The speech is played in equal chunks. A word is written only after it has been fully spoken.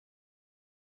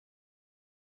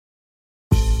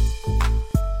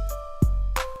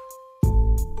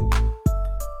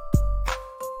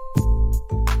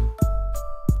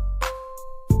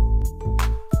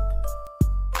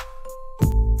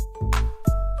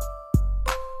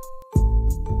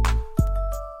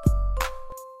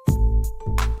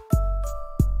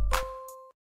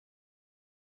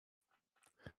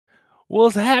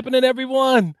What's happening,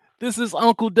 everyone? This is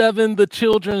Uncle Devin, the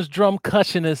children's drum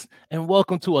cussionist, and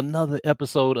welcome to another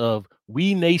episode of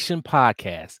We Nation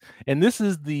Podcast. And this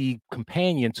is the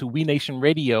companion to We Nation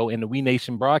Radio and the We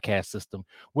Nation Broadcast System,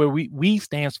 where we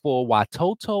stands for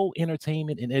Watoto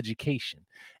Entertainment and Education.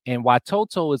 And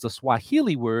Watoto is a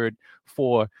Swahili word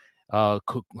for for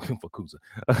Kuza,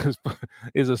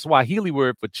 is a Swahili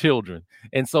word for children.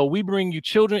 And so we bring you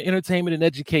children, entertainment, and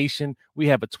education. We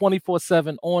have a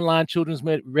 24/7 online children's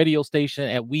radio station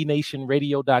at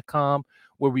wenationradio.com,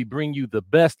 where we bring you the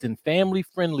best in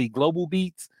family-friendly global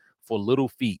beats for little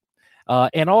feet.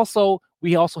 And also,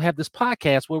 we also have this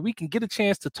podcast where we can get a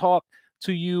chance to talk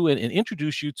to you and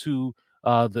introduce you to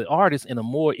the artist in a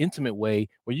more intimate way,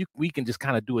 where we can just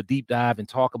kind of do a deep dive and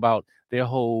talk about their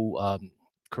whole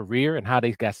career and how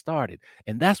they got started.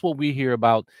 And that's what we hear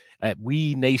about at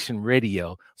We Nation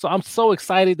Radio. So I'm so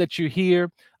excited that you're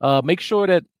here. Make sure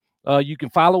that you can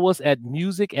follow us at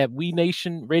music at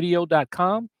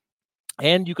wenationradio.com.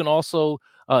 And you can also,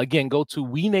 again, go to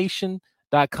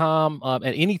wenation.com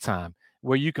at any time,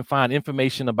 where you can find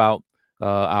information about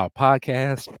our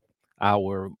podcast,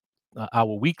 our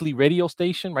weekly radio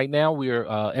station. Right now, we're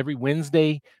every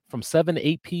Wednesday from 7 to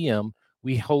 8 p.m.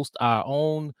 We host our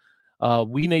own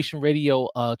We Nation Radio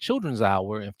Children's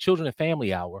Hour and Children and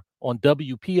Family Hour on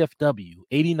WPFW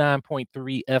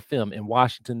 89.3 FM in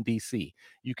Washington, D.C.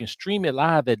 You can stream it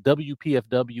live at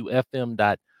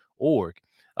WPFWFM.org.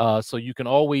 So you can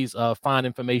always find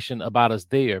information about us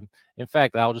there. In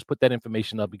fact, I'll just put that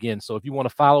information up again. So if you want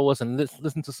to follow us and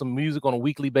listen to some music on a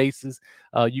weekly basis,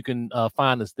 you can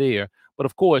find us there. But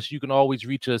of course, you can always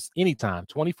reach us anytime,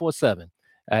 24/7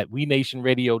 at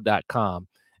wenationradio.com.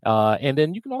 And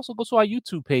then you can also go to our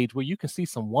YouTube page, where you can see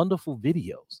some wonderful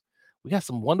videos. We got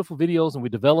some wonderful videos, and we're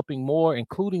developing more,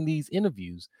 including these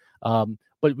interviews.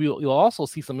 But you'll also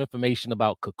see some information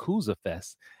about Kokuza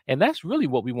Fest. And that's really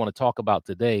what we want to talk about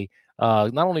today.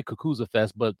 Not only Kokuza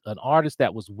Fest, but an artist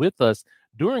that was with us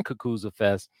during Kokuza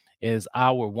Fest is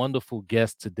our wonderful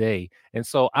guest today. And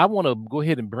so I want to go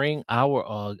ahead and bring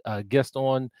our guest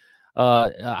on.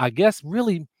 Our guest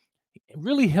really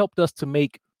helped us to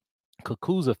make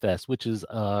Kokuza Fest, which is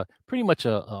pretty much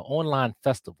a online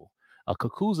festival.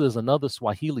 Kokuza is another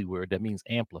Swahili word that means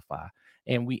amplify,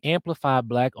 and we amplify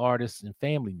Black artists and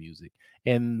family music.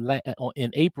 And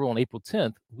in April, on April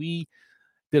 10th, we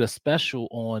did a special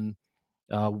on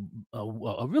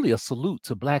really a salute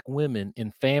to Black women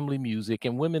in family music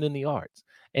and women in the arts.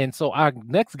 And so our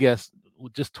next guest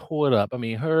just tore it up. I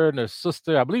mean, her and her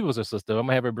sister, I believe it was her sister. I'm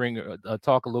gonna have her bring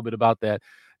talk a little bit about that.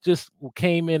 Just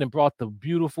came in and brought the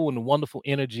beautiful and the wonderful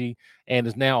energy, and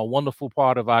is now a wonderful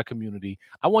part of our community.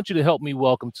 I want you to help me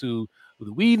welcome to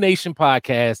the We Nation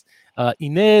Podcast,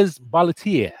 Inez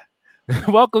Balatier.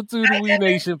 Welcome to the Hi, We Devin.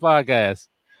 Nation Podcast.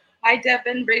 Hi,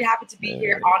 Devin. Very happy to be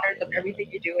here. Honored of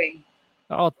everything you're doing.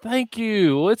 Oh, thank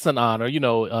you. Well, it's an honor,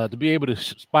 to be able to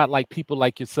spotlight people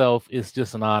like yourself is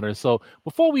just an honor. So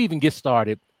before we even get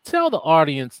started, tell the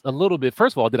audience a little bit.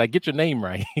 First of all, did I get your name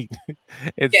right? and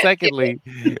Yes,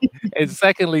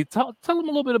 secondly, tell them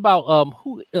a little bit about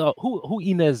who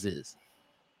Inez is.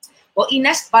 Well,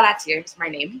 Ines Baratier is my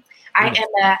name. I Inez. am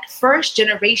a first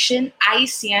generation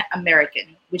Haitian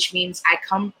American, which means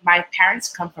my parents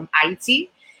come from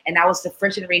Haiti, and I was the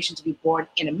first generation to be born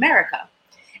in America.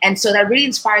 And so that really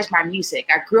inspires my music.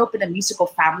 I grew up in a musical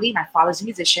family. My father's a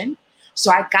musician.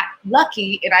 So I got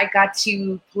lucky and I got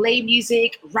to play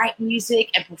music, write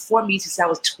music, and perform music since I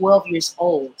was 12 years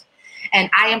old. And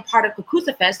I am part of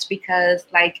Kokuza Fest because,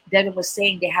 like Devin was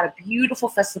saying, they had a beautiful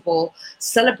festival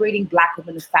celebrating Black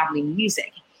women and family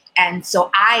music. And so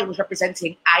I was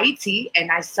representing Haiti,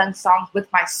 and I sang songs with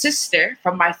my sister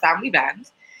from my family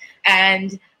band.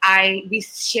 And we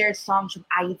shared songs from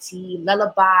Haiti,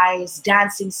 lullabies,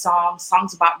 dancing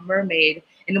songs about mermaid,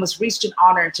 and it was really such an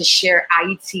honor to share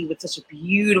Haiti with such a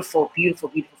beautiful, beautiful,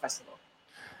 beautiful festival.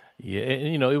 Yeah,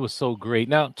 and it was so great.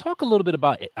 Now, talk a little bit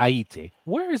about Haiti.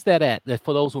 Where is that at?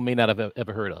 For those who may not have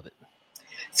ever heard of it.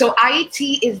 So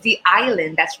Haiti is the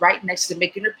island that's right next to the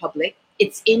Dominican Republic.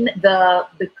 It's in the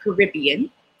Caribbean,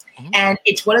 Mhm. and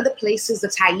it's one of the places the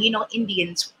Taino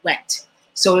Indians went.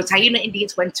 So the Taino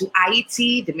Indians went to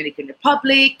Haiti, Dominican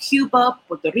Republic, Cuba,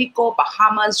 Puerto Rico,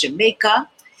 Bahamas, Jamaica,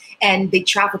 and they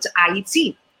traveled to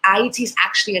Haiti. Haiti is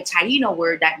actually a Taino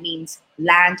word that means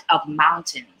land of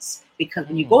mountains, because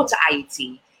when you go to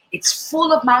Haiti, it's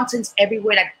full of mountains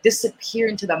everywhere that disappear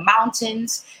into the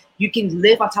mountains. You can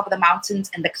live on top of the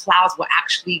mountains, and the clouds will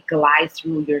actually glide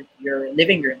through your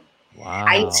living room. Wow.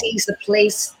 Haiti is the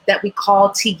place that we call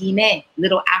Tigine,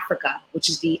 Little Africa, which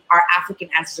is our African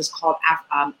ancestors called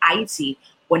Haiti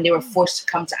when they were forced to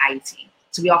come to Haiti.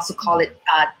 So we also call it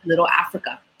Little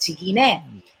Africa, Tigine.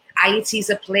 Haiti is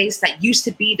a place that used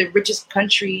to be the richest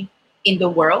country in the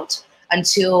world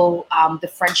until the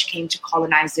French came to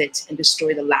colonize it and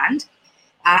destroy the land.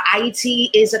 Haiti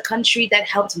is a country that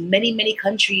helped many, many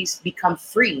countries become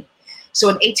free. So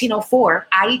in 1804,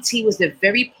 Haiti was the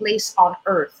very place on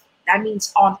earth. That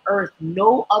means on earth,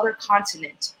 no other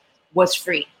continent was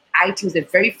free. Haiti was the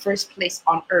very first place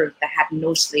on earth that had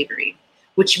no slavery,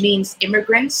 which means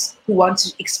immigrants who want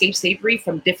to escape slavery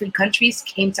from different countries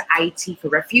came to Haiti for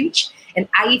refuge. And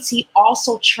Haiti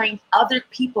also trained other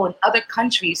people in other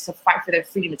countries to fight for their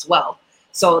freedom as well.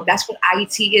 So that's what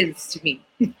Haiti is to me.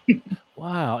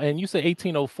 Wow. And you say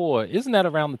 1804. Isn't that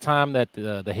around the time that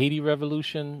the Haiti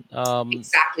Revolution?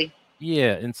 Exactly.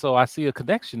 Yeah. And so I see a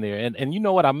connection there. And you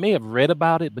know what? I may have read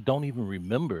about it, but don't even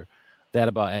remember that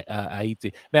about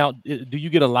Haiti. Now, do you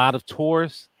get a lot of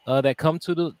tourists that come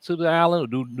to the island? Or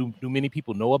do many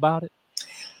people know about it?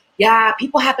 Yeah,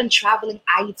 people have been traveling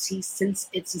Haiti since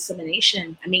its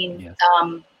dissemination. I mean, Yes.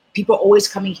 people are always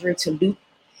coming here to loot.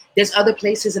 There's other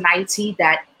places in Haiti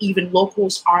that even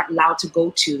locals aren't allowed to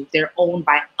go to. They're owned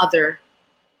by other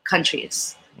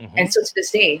countries. Mhm. And so to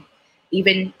this day,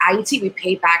 even Haiti, we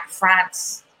pay back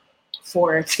France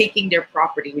for taking their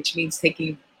property, which means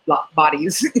taking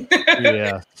bodies.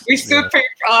 Yeah. We still Yeah. pay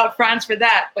France for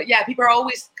that. But yeah, people are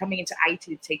always coming into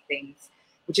Haiti to take things,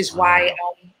 which is why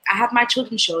Wow. I have my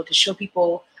children's show to show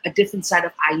people a different side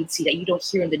of Haiti that you don't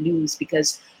hear in the news,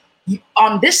 because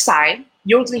on this side,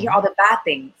 you're going to hear all the bad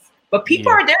things. But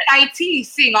people Yeah. are there in Haiti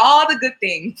seeing all the good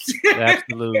things.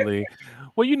 Absolutely.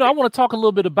 Well, I want to talk a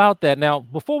little bit about that. Now,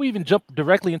 before we even jump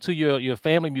directly into your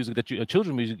family music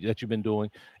children music that you've been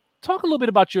doing, talk a little bit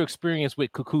about your experience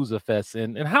with Kukuza Fest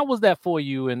and how was that for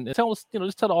you? And tell us,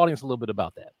 just tell the audience a little bit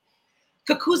about that.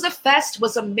 Kukuza Fest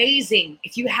was amazing.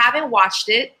 If you haven't watched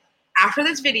it, after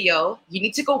this video, you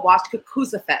need to go watch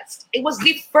Kukuza Fest. It was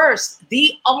the first,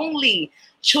 the only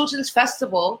children's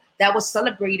festival that was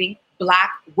celebrating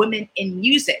Black women in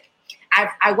music.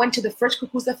 I went to the first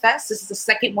Kukuza Fest. This is the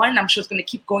second one. I'm sure it's going to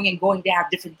keep going and going. They have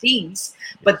different themes.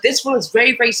 But this one was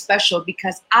very, very special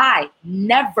because I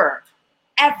never,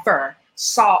 ever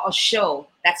saw a show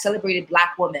that celebrated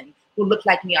Black women who looked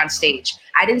like me on stage.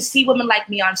 I didn't see women like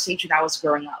me on stage when I was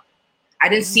growing up. I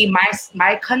didn't see I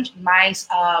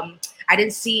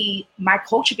didn't see my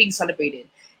culture being celebrated.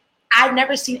 I've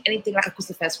never seen anything like a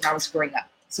Kukuza Fest when I was growing up.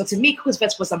 So to me, Kukuza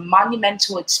Fest was a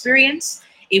monumental experience.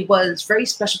 It was very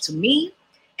special to me.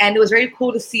 And it was very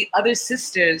cool to see other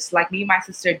sisters like me and my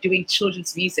sister doing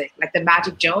children's music, like the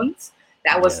Magic Jones.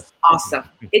 That was Yes. awesome.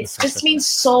 It just means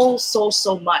so, so,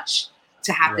 so much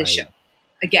to have this show. Right.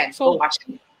 Again, go So, watch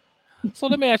it. so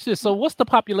let me ask you this. So what's the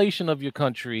population of your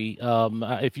country?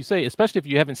 If you say, especially if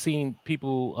you haven't seen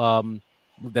people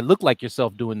that look like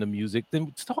yourself doing the music,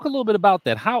 then talk a little bit about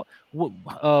that.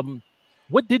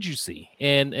 What did you see?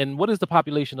 And what is the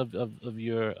population of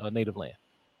your native land?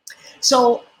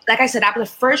 So, like I said, I'm the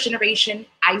first generation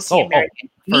Haiti American.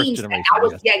 First Means that generation. I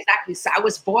was, Yes. yeah, exactly. So I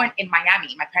was born in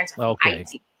Miami. My parents are from Okay.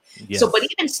 Haiti. Yes. So, but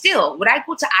even still, when I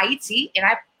go to Haiti and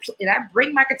I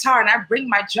bring my guitar and I bring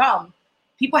my drum,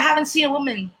 people haven't seen a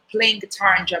woman playing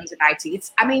guitar and drums in Haiti.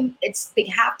 They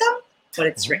have them, but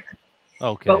it's rare.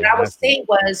 Okay. But what I I was see. saying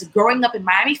was, growing up in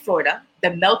Miami, Florida,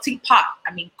 the melting pot.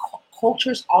 I mean,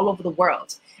 cultures all over the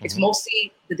world. It's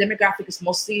mostly, the demographic is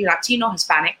mostly Latino,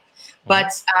 Hispanic,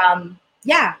 but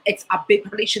yeah, it's a big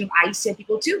population of Haitian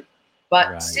people too.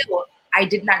 But Right. still, I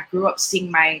did not grow up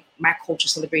seeing my culture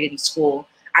celebrated in school.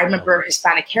 I remember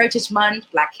Hispanic Heritage Month,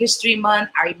 Black History Month.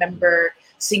 I remember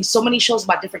seeing so many shows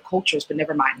about different cultures, but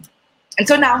never mind.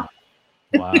 Until now.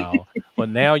 Wow. Well,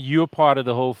 now you're part of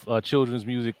the whole children's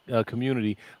music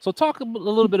community. So talk a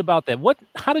little bit about that.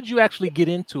 How did you actually get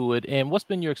into it, and what's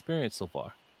been your experience so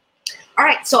far? All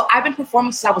right, so I've been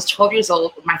performing since I was 12 years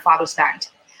old with my father's band.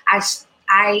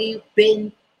 I've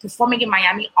been performing in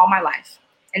Miami all my life.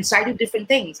 And so I do different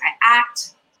things. I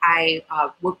act, I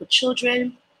work with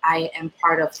children, I am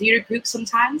part of theater groups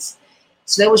sometimes.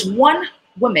 So there was one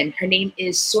woman, her name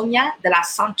is Sonia de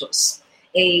los Santos,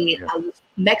 a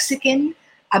Mexican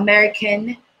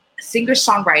American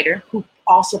singer-songwriter who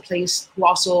also creates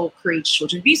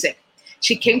children's music.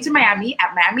 She came to Miami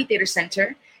at Miami Theater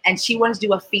Center, and she wanted to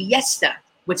do a fiesta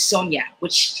with Sonia,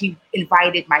 which she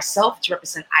invited myself to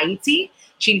represent Haiti.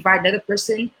 She invited another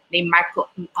person named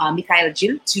Michaela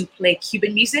Gil to play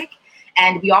Cuban music.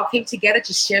 And we all came together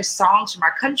to share songs from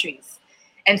our countries.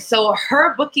 And so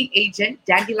her booking agent,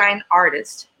 Dandelion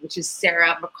Artist, which is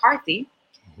Sarah McCarthy,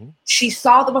 she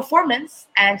saw the performance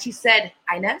and she said,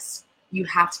 Inez, you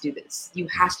have to do this. You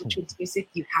have to choose music.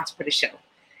 You have to put a show.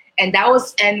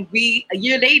 And we a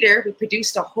year later, we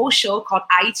produced a whole show called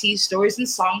IET Stories and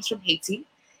Songs from Haiti.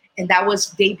 And that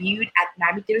was debuted at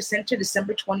Miami Theater Center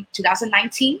December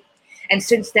 2019. And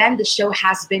since then, the show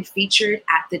has been featured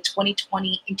at the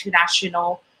 2020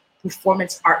 International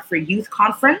Performance Art for Youth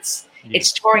Conference. Yeah.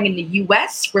 It's touring in the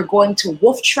US. We're going to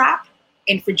Wolf Trap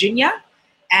in Virginia.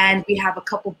 And we have a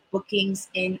couple bookings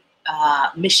in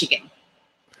Michigan,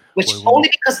 which only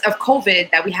because of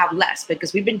COVID that we have less,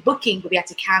 because we've been booking, but we had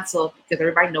to cancel because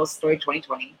everybody knows Story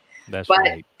 2020.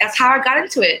 That's how I got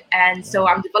into it. And so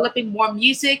I'm developing more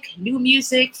music, new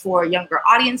music for younger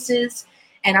audiences.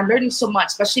 And I'm learning so much,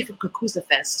 especially from Kokuza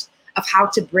Fest, of how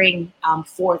to bring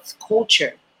forth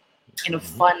culture in a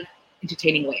fun,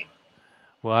 entertaining way.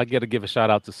 Well, I got to give a shout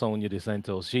out to Sonia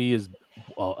DeSantos. She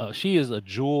is a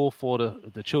jewel for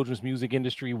the children's music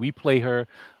industry. We play her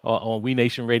on We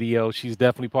Nation Radio. She's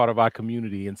definitely part of our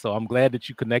community, and so I'm glad that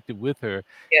you connected with her.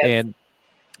 Yes. And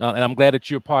I'm glad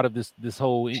that you're part of this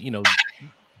whole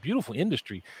beautiful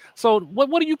industry. So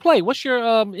what do you play? What's your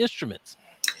instruments?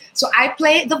 So I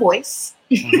play the voice.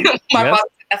 My mom,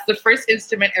 that's the first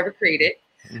instrument ever created.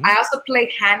 I also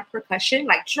play hand percussion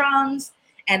like drums,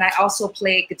 and I also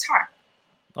play guitar.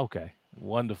 Okay,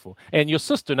 wonderful. And your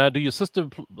sister, now, do your sister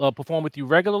perform with you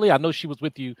regularly? I know she was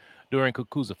with you during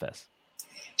Kokuza Fest.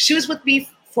 She was with me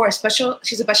for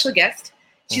she's a special guest.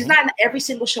 She's not in every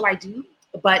single show I do,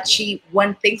 but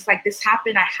when things like this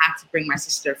happen, I had to bring my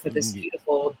sister for this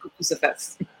beautiful Kokuza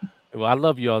Fest. Well, I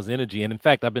love y'all's energy. And in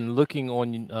fact, I've been looking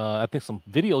on, I think some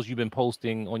videos you've been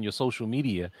posting on your social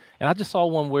media. And I just saw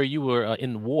one where you were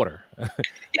in the water.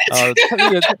 Talk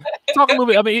a little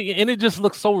bit. I mean, and it just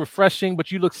looks so refreshing,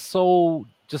 but you look so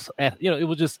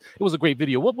it was a great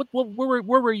video.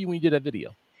 Where were you when you did that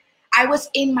video? I was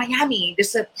in Miami.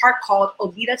 There's a park called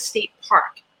Olita State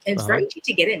Park. And it's very cheap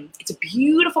to get in. It's a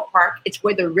beautiful park. It's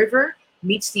where the river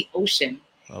meets the ocean.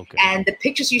 Okay. And the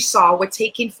pictures you saw were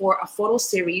taken for a photo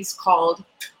series called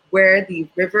Where the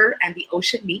River and the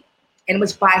Ocean Meet. And it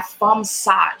was by Femme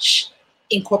Sage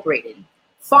Incorporated.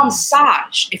 Femme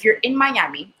Sage, if you're in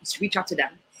Miami, just reach out to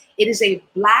them. It is a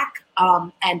Black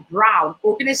and brown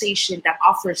organization that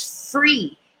offers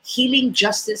free healing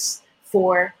justice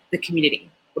for the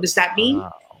community. What does that mean?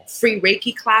 Wow. Free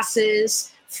Reiki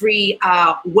classes, free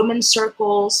women's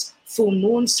circles, full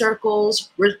moon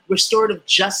circles, restorative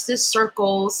justice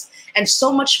circles, and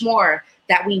so much more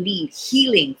that we need,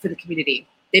 healing for the community.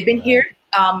 They've been here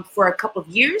for a couple of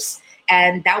years,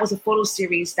 and that was a photo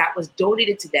series that was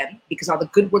donated to them because of all the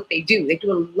good work they do. They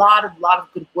do a lot of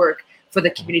good work for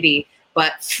the community,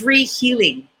 but free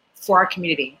healing for our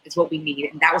community is what we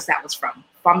need, and that was from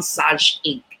Femme Sage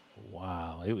Inc.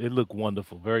 Wow, it looked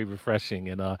wonderful, very refreshing.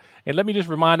 And let me just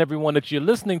remind everyone that you're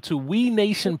listening to We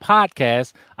Nation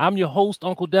Podcast. I'm your host,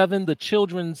 Uncle Devin, the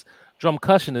children's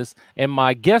drumcussionist, and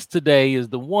my guest today is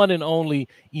the one and only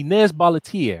Inez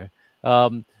Balletier,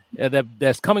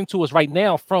 that's coming to us right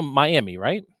now from Miami,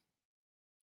 right?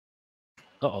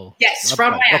 Yes,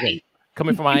 from Miami. Okay.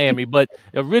 Coming from Miami, but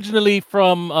originally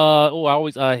from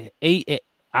Haiti.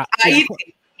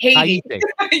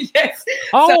 Yes.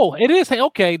 Oh, it is.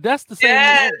 Okay, that's the same.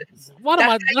 Yes.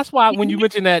 That's why when you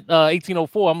mentioned that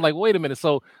 1804, I'm like, wait a minute.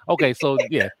 So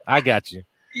yeah, I got you.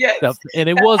 Yes. And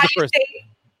it was the first.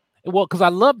 Well, because I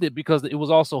loved it because it was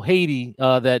also Haiti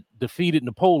that defeated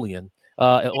Napoleon,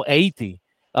 or Haiti.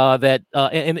 And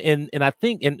I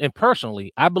think and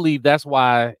personally, I believe that's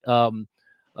why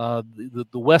the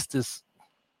West is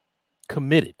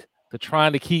committed to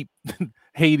trying to keep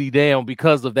Haiti down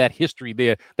because of that history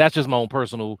there. That's just my own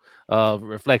personal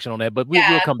reflection on that, but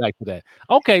we'll come back to that.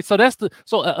 Okay, so that's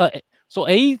so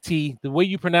Haiti, the way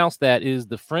you pronounce that is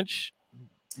the French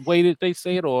way that they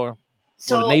say it, or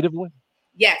the native way?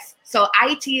 Yes. So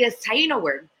Haiti is Taino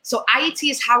word. So Haiti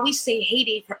is how we say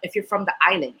Haiti if you're from the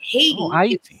island.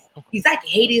 Haiti. Exactly.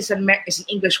 Haiti is an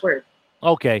English word.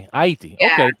 Okay, Haiti.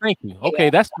 Yeah. Okay, thank you. Okay,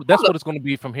 that's what it's going to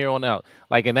be from here on out.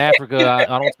 Like in Africa, I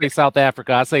don't say South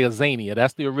Africa. I say Azania.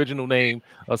 That's the original name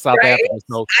of South Africa.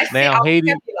 So now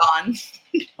Haiti.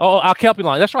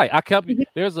 Alkebulan. That's right.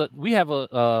 Alkebulan. We have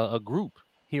a group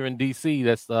here in DC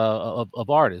that's of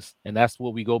artists, and that's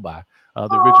what we go by. The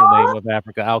original name of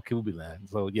Africa, Alkebulan.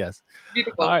 So yes.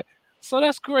 Beautiful. All right. So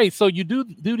that's great. So you do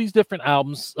these different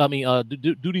albums. I mean,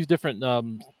 do these different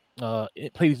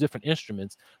play these different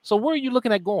instruments. So where are you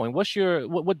looking at going? What's your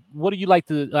what do you like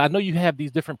to? I know you have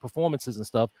these different performances and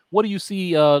stuff. What do you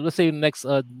see? Let's say in the next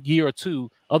year or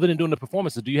two, other than doing the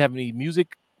performances, do you have any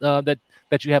music that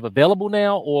you have available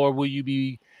now, or will you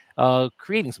be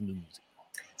creating some new music?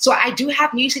 So I do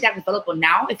have music that's available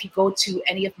now. If you go to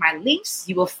any of my links,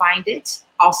 you will find it.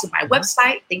 Also my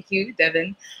website. Thank you,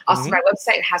 Devin. Also my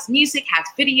website has music, has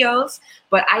videos,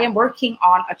 but I am working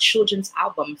on a children's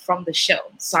album from the show.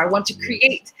 So I want to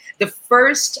create the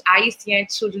first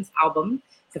IUCN children's album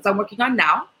that I'm working on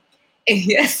now. And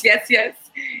yes.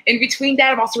 In between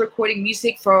that, I'm also recording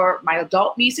music for my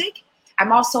adult music.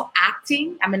 I'm also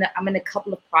acting. I'm in a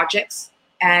couple of projects,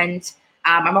 and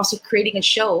I'm also creating a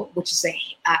show, which is a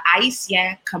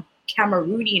IUCN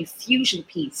Cameroonian fusion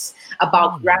piece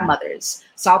about grandmothers.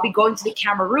 So I'll be going to the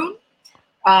Cameroon,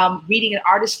 reading an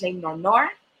artist named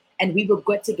Nor, and we will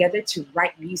get together to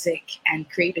write music and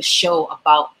create a show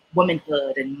about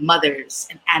womanhood and mothers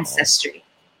and ancestry.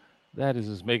 That is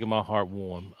just making my heart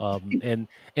warm. And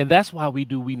that's why we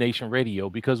do We Nation Radio,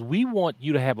 because we want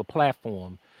you to have a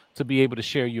platform to be able to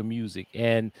share your music.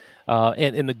 And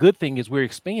the good thing is we're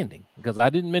expanding, because I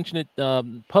didn't mention it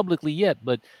publicly yet,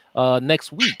 but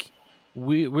next week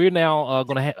we're now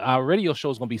going to have our radio show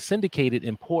is going to be syndicated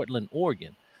in Portland,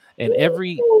 Oregon, and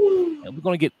we're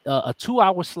going to get a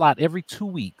 2-hour slot every 2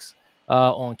 weeks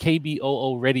on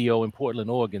KBOO Radio in Portland,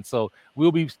 Oregon. So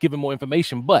we'll be giving more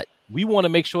information, but we want to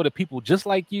make sure that people just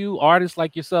like you, artists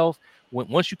like yourself,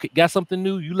 once you got something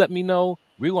new, you let me know.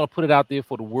 We're going to put it out there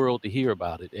for the world to hear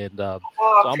about it. And so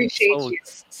I'm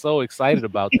so excited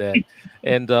about that.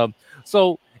 And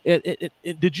so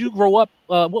did you grow up?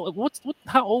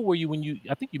 How old were you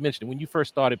I think you mentioned it, when you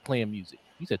first started playing music?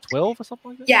 You said 12 or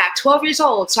something like that? Yeah, 12 years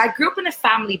old. So I grew up in a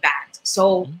family band.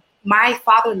 So my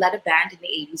father led a band in the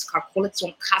 80s called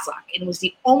Koleton Kazakh, and it was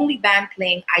the only band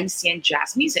playing IUCN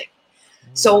jazz music.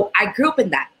 So I grew up in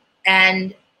that.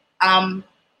 And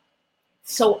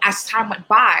so as time went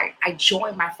by, I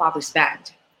joined my father's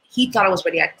band. He thought I was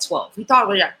ready at 12. He thought I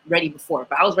was ready before,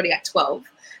 but I was ready at 12.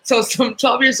 So from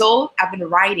 12 years old, I've been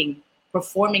writing,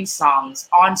 performing songs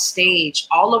on stage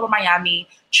all over Miami,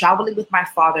 traveling with my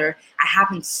father. I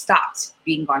haven't stopped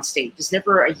being on stage. There's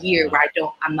never a year where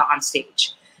I'm not on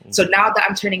stage. So now that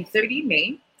I'm turning 30 in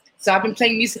May, so I've been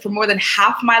playing music for more than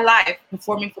half my life,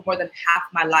 performing for more than half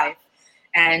my life.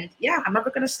 And yeah, I'm never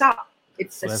going to stop.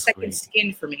 It's a second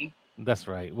skin for me. That's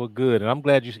right. Well, good. And I'm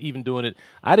glad you're even doing it.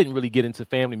 I didn't really get into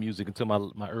family music until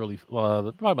my early,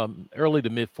 probably my early to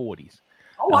mid 40s.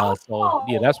 Oh, wow. So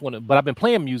yeah, that's but I've been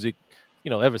playing music,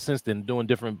 ever since then, doing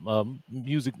different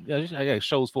music I got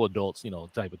shows for adults,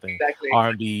 type of thing, exactly.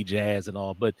 R&B, jazz, and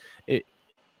all. But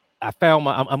I found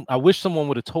I wish someone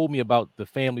would have told me about the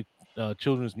family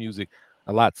children's music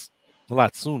a lot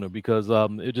sooner, because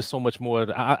it's just so much more.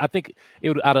 I think it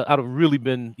would I'd have really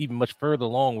been even much further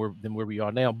along than where we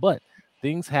are now. But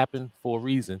things happen for a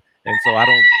reason, and so I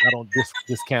don't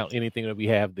discount anything that we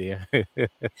have there.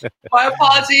 My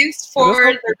apologies for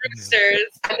the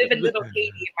roosters. I live in Little Haiti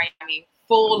in Miami,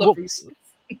 full of roosters.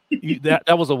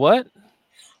 that was a what?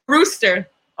 Rooster.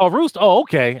 Oh, rooster. Oh,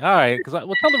 okay. All right. Because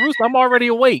tell the rooster I'm already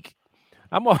awake.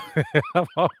 I'm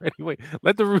already awake.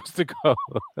 Let the rooster go.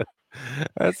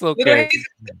 That's okay.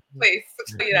 Place,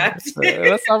 I'll tell you that.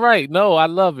 That's all right. No, I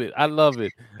love it.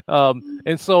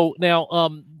 And so now,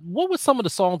 what were some of the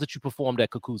songs that you performed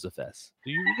at Kokuza Fest?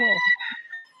 Do you recall?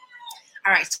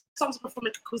 All right. Songs performed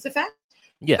at Kokuza Fest.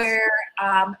 Yes.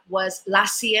 Where was La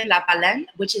Cien La Baleine,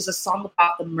 which is a song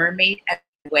about the mermaid and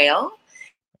the whale.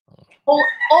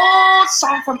 Old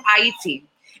song from Haiti.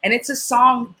 And it's a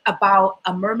song about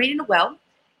a mermaid and a whale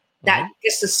that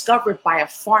gets discovered by a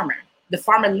farmer. The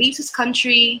farmer leaves his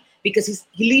country because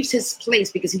he leaves his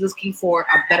place because he's looking for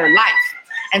a better life.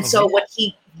 And so when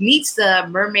he meets the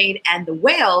mermaid and the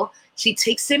whale, she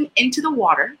takes him into the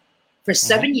water for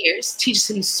 7 years, teaches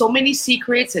him so many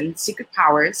secrets and secret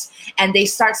powers. And they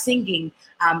start singing,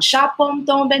 Chapom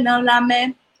tombe dans la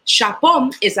mer.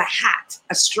 Chapom is a hat,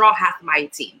 a straw hat from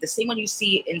Haiti. The same one you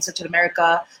see in Central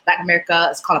America, Latin America,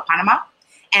 is called a Panama.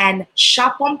 And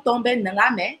Chapom tombe dans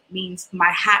la mer means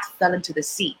my hat fell into the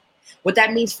sea. What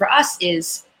that means for us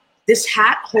is this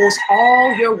hat holds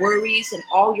all your worries and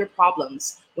all your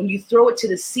problems. When you throw it to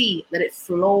the sea, let it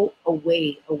flow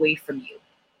away from you.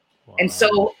 Wow. And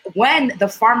so when the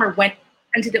farmer went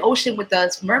into the ocean with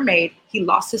the mermaid, he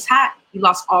lost his hat. He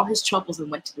lost all his troubles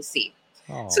and went to the sea.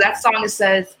 Oh. So that song, it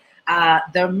says,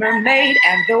 the mermaid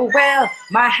and the whale,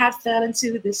 my hat fell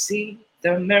into the sea.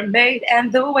 The mermaid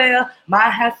and the whale, my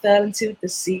hat fell into the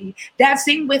sea.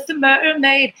 Dancing with the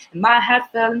mermaid, and my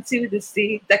hat fell into the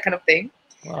sea. That kind of thing.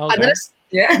 Okay.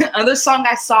 Another song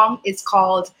I sung is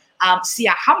called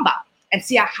Siahamba. And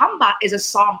Siahamba is a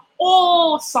song,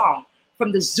 old song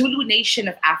from the Zulu nation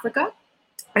of Africa.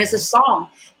 And it's a song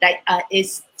that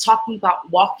is talking about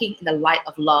walking in the light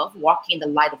of love, walking in the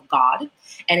light of God.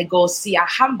 And it goes,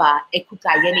 Siahamba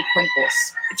ekutayeni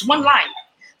cuencos. It's one line.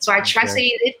 So I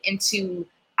translated it into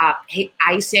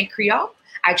Haitian Creole.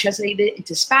 I translated it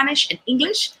into Spanish and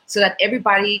English so that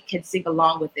everybody can sing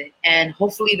along with it. And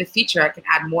hopefully in the future, I can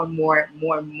add more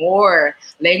and more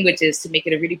languages to make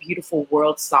it a really beautiful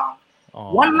world song.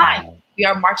 Oh, One wow. line. We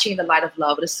are marching in the light of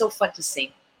love. It is so fun to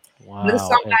sing. Wow. Another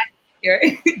song Go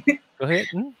ahead.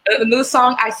 Another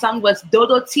song I sung was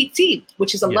Dodo Titi,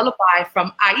 which is a lullaby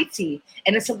from Haiti.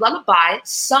 And it's a lullaby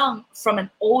sung from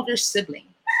an older sibling.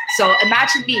 So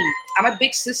imagine me. I'm a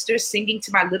big sister singing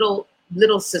to my little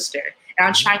sister. And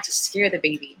I'm trying to scare the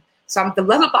baby. So the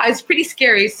lullaby is pretty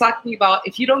scary. It's talking about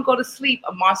if you don't go to sleep,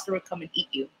 a monster will come and eat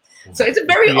you. So it's a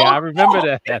very old I remember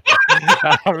song. that.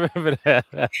 I remember that.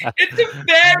 It's a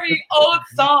very old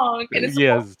song, and it's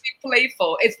supposed to be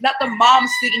playful. It's not the mom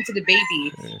singing to the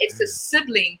baby. It's the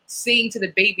sibling singing to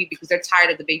the baby because they're tired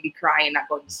of the baby crying and not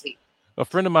going to sleep. A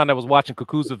friend of mine that was watching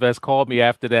Kukusa Fest called me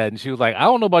after that, and she was like, "I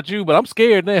don't know about you, but I'm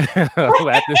scared now."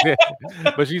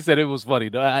 But she said it was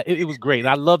funny. It was great, and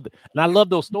I loved it. And I love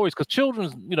those stories because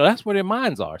children's, that's where their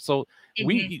minds are. So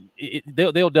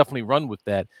they'll definitely run with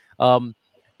that.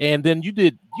 And then you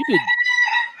did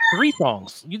 3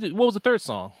 songs. What was the third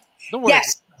song? Don't worry.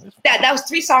 Yes, that was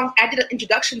 3 songs. I did an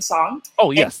introduction song. Oh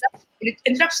yes. The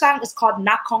introduction song is called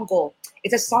Na Congo.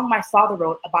 It's a song my father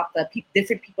wrote about the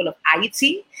different people of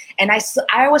Haiti. And I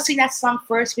always sing that song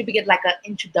first, maybe get like an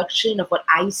introduction of what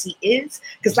Haiti is.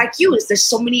 Because like you, there's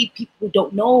so many people who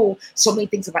don't know so many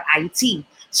things about Haiti.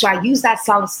 So I use that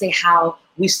song to say how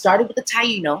we started with the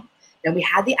Taino, then we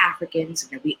had the Africans,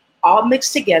 and then we all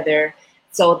mixed together.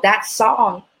 So that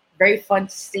song, very fun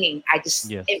to sing. I just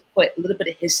input a little bit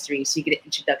of history so you get an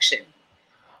introduction.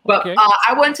 But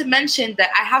I wanted to mention that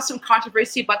I have some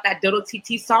controversy about that Dodo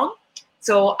TT song.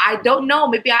 So I don't know.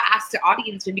 Maybe I ask the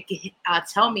audience, maybe you can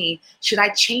tell me, should I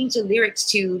change the lyrics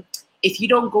to, if you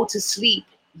don't go to sleep,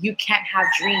 you can't have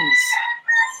dreams?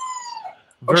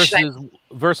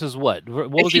 Versus what?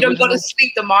 If you don't go to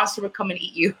sleep, the monster will come and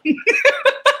eat you.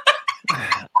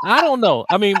 I don't know.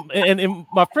 I mean, and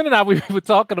my friend and I, we were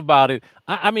talking about it.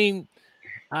 I mean,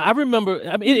 I remember.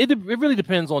 I mean, it really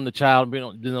depends on the child,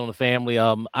 on the family.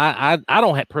 I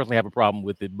don't personally have a problem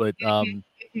with it, but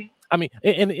I mean,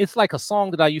 and it's like a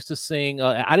song that I used to sing.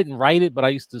 I didn't write it, but I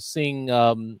used to sing.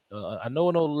 I know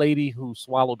an old lady who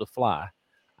swallowed a fly.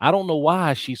 I don't know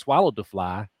why she swallowed the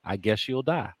fly. I guess she'll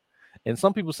die. And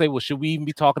some people say, well, should we even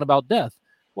be talking about death?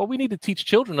 Well, we need to teach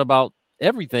children about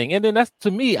everything. And then that's,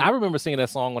 to me, I remember singing that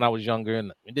song when I was younger,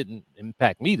 and it didn't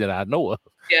impact me that I know of.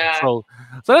 Yeah. So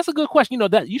that's a good question.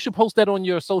 That you should post that on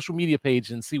your social media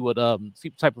page and see what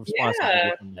type of response you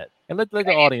get from that, and let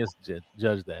the audience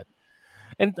judge that.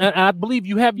 And I believe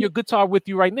you have your guitar with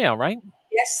you right now, right?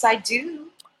 Yes, I do.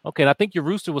 Okay, and I think your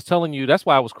rooster was telling you that's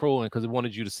why I was crowing, because it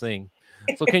wanted you to sing.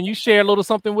 So can you share a little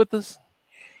something with us?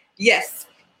 Yes.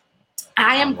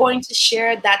 I am going to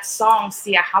share that song,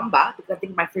 Siahamba, because I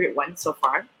think my favorite one so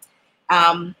far.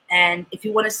 And if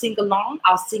you want to sing along,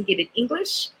 I'll sing it in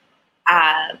English,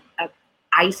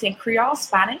 Haitian Creole,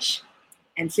 Spanish,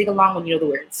 and sing along when you know the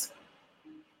words.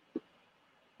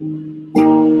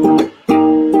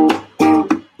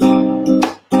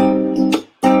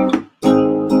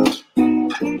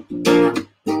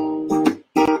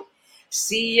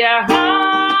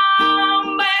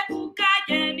 Siahamba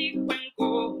ekukayeni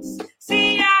cuencos,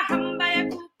 Siahamba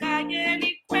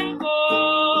ekukayeni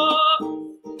cuencos,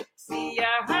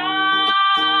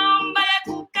 Siahamba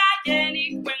ekukayeni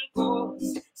cuencos,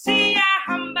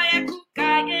 Siahamba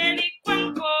ekukayeni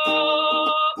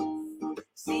cuencos,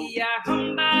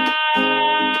 Siahamba,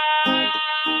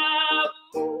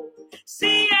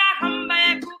 Siahamba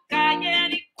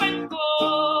ekukayeni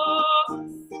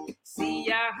cuencos,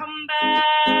 Siahamba.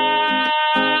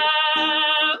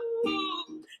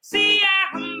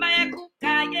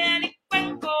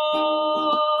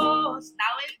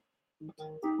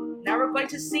 Now we're going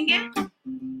to sing it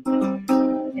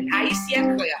in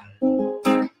Haitian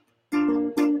Creole.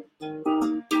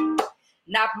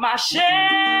 Nap marché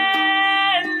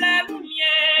la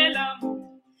lumière,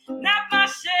 nap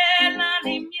marché la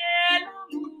lumière,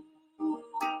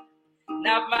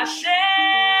 nap marché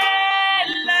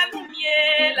la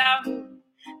lumière,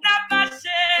 nap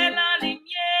marché la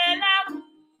lumière,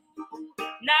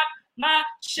 nap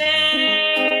marché.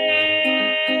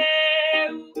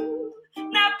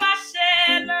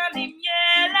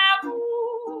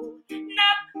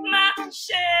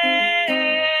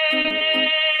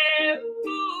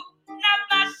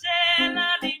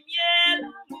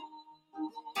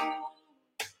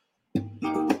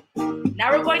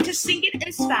 Now we're going to sing it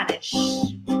in Spanish.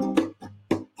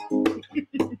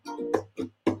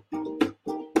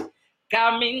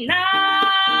 Caminando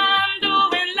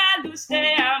en la luz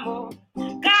de amor,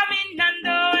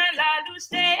 caminando en la luz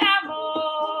de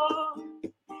amor,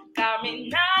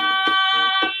 caminando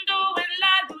en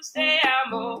la luz de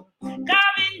amor,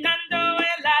 caminando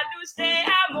en la luz de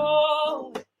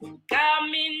amor,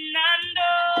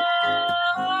 caminando,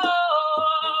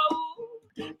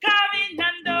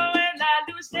 caminando en la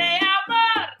luz de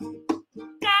amor,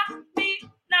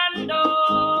 caminando.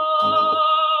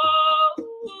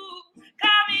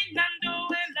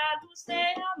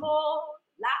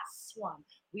 Last one.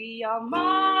 We are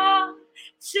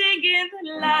marching in the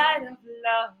light of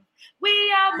love.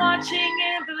 We are marching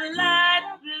in the light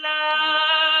of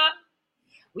love.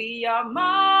 We are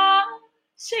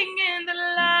marching in the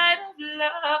light of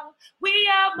love. We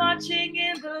are marching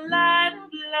in the light of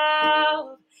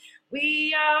love.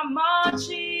 We are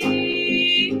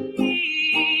marching.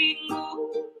 We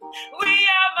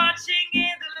are marching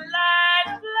in the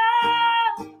light of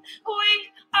love. We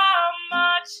are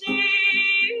marching.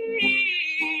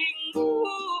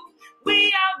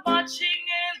 We are marching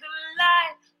in the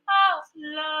light of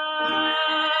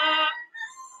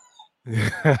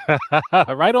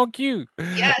love. Right on cue.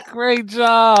 Yes. Great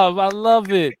job. I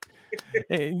love it.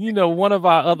 And, you know, one of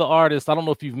our other artists, I don't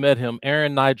know if you've met him,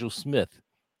 Aaron Nigel Smith,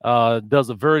 does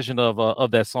a version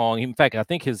of that song. In fact, I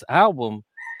think his album,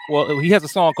 well, he has a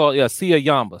song called Sia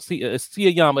Yamba.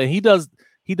 Sia Yamba, and he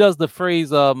does the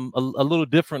phrase a little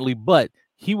differently, but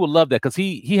he will love that because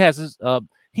he has his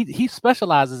he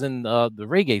specializes in the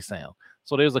reggae sound.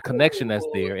 So there's a connection that's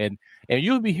there, and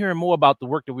you'll be hearing more about the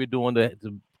work that we're doing to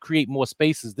create more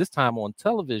spaces this time on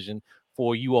television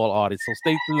for you all artists. So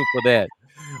stay tuned for that.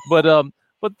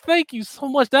 But thank you so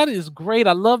much. That is great.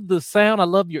 I love the sound. I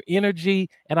love your energy,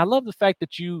 and I love the fact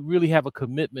that you really have a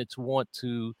commitment to want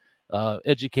to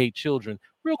educate children.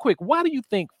 Real quick, why do you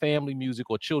think family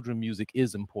music or children music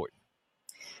is important?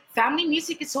 Family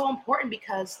music is so important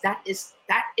because that is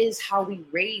how we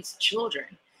raise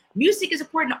children. Music is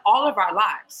important in all of our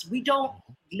lives. We don't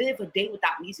live a day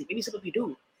without music. Maybe some of you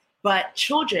do. But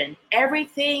children,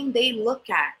 everything they look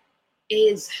at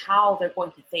is how they're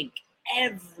going to think.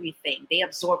 Everything. They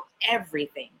absorb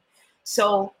everything.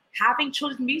 So having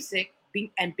children's music being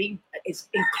is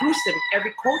inclusive of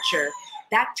every culture,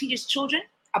 that teaches children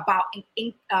about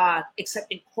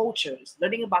accepting cultures,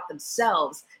 learning about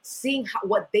themselves, seeing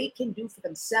what they can do for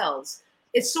themselves.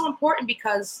 It's so important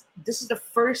because this is the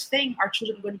first thing our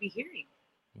children are going to be hearing.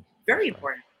 Very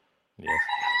important. Yes,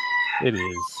 it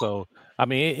is. So, I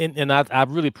mean, and I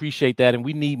really appreciate that. And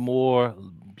we need more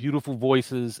beautiful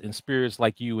voices and spirits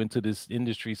like you into this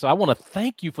industry. So I want to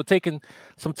thank you for taking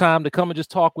some time to come and just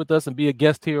talk with us and be a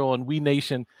guest here on We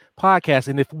Nation podcast.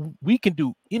 And if we can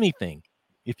do anything,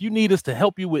 if you need us to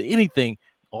help you with anything,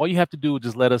 all you have to do is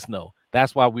just let us know.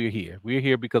 That's why we're here. We're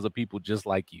here because of people just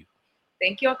like you.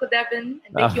 Thank you, Uncle Devin.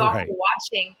 And thank you all for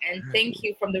watching. And thank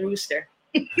you from the Rooster.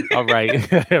 All right.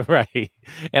 Right.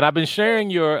 And I've been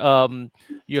sharing your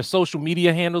social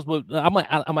media handles, but I'm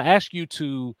gonna ask you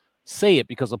to say it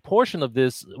because a portion of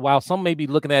this, while some may be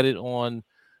looking at it on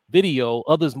video,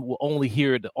 others will only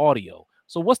hear the audio.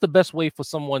 So what's the best way for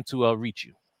someone to reach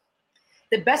you?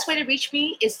 The best way to reach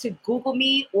me is to Google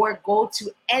me or go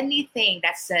to anything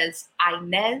that says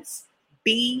Inez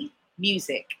B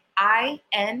Music.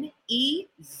 INEZ,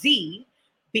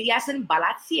 B as in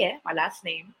Balatier, my last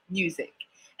name, music.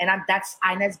 And that's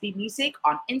Inez B Music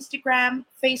on Instagram,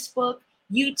 Facebook,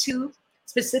 YouTube,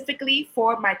 specifically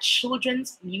for my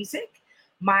children's music.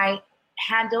 My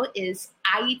handle is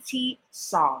IT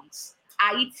Songs.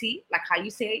 IT, like how you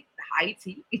say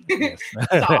IT. Yes.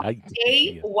 Songs.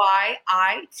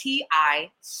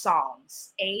 AYITI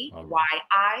Songs.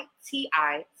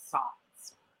 AYITI Songs.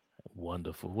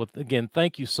 Wonderful. Well, again,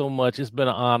 thank you so much. It's been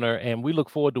an honor, and we look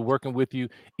forward to working with you.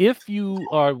 If you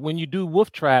are, when you do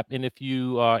Wolf Trap, and if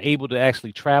you are able to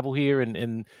actually travel here,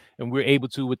 and we're able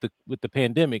to with the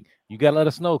pandemic, you gotta let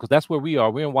us know because that's where we are.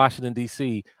 We're in Washington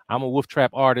D.C. I'm a Wolf Trap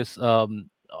artist, a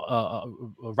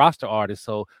roster artist,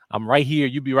 so I'm right here.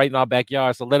 You be right in our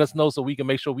backyard, so let us know so we can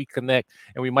make sure we connect,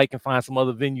 and we might can find some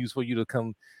other venues for you to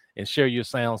come and share your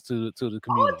sounds to the community.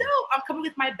 Oh no, I'm coming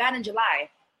with my band in July.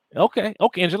 Okay,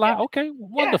 in July. Yeah. Okay,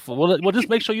 wonderful. Yeah. Well, just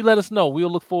make sure you let us know.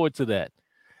 We'll look forward to that.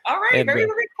 All right, and,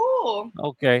 very cool.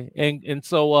 Okay, and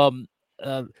so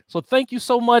so thank you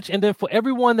so much. And then for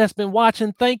everyone that's been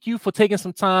watching, thank you for taking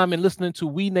some time and listening to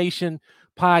We Nation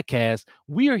podcast.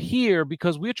 We are here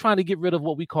because we're trying to get rid of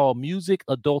what we call music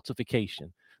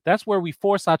adultification. That's where we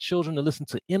force our children to listen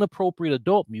to inappropriate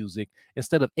adult music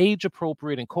instead of age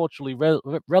appropriate and culturally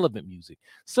relevant music,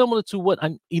 similar to what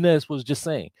Inez was just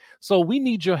saying. So we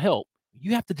need your help.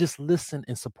 You have to just listen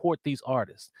and support these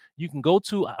artists. You can go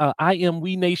to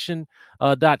imwenation.com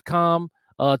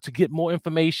to get more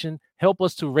information, help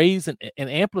us to raise and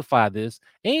amplify this.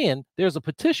 And there's a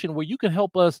petition where you can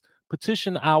help us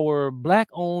petition our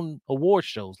Black-owned award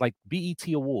shows like BET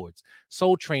Awards,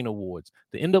 Soul Train Awards,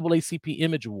 the NAACP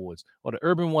Image Awards, or the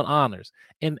Urban One Honors,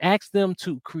 and ask them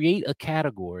to create a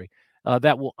category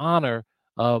that will honor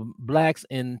Blacks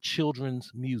in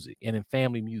children's music and in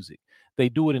family music. They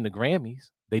do it in the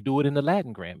Grammys. They do it in the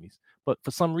Latin Grammys. But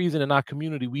for some reason in our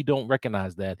community, we don't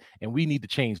recognize that, and we need to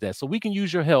change that. So we can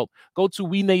use your help. Go to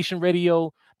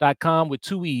wenationradio.com with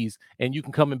 2 E's, and you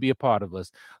can come and be a part of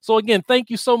us. So again,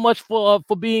 thank you so much for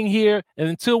being here. And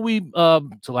until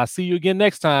I see you again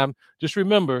next time, just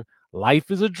remember,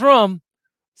 life is a drum,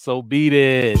 so beat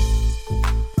it.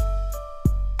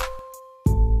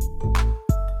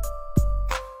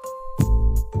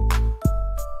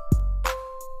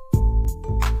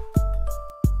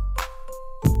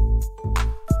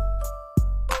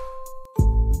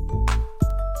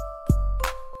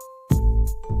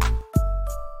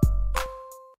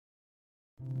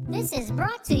 This is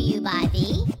brought to you by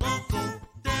the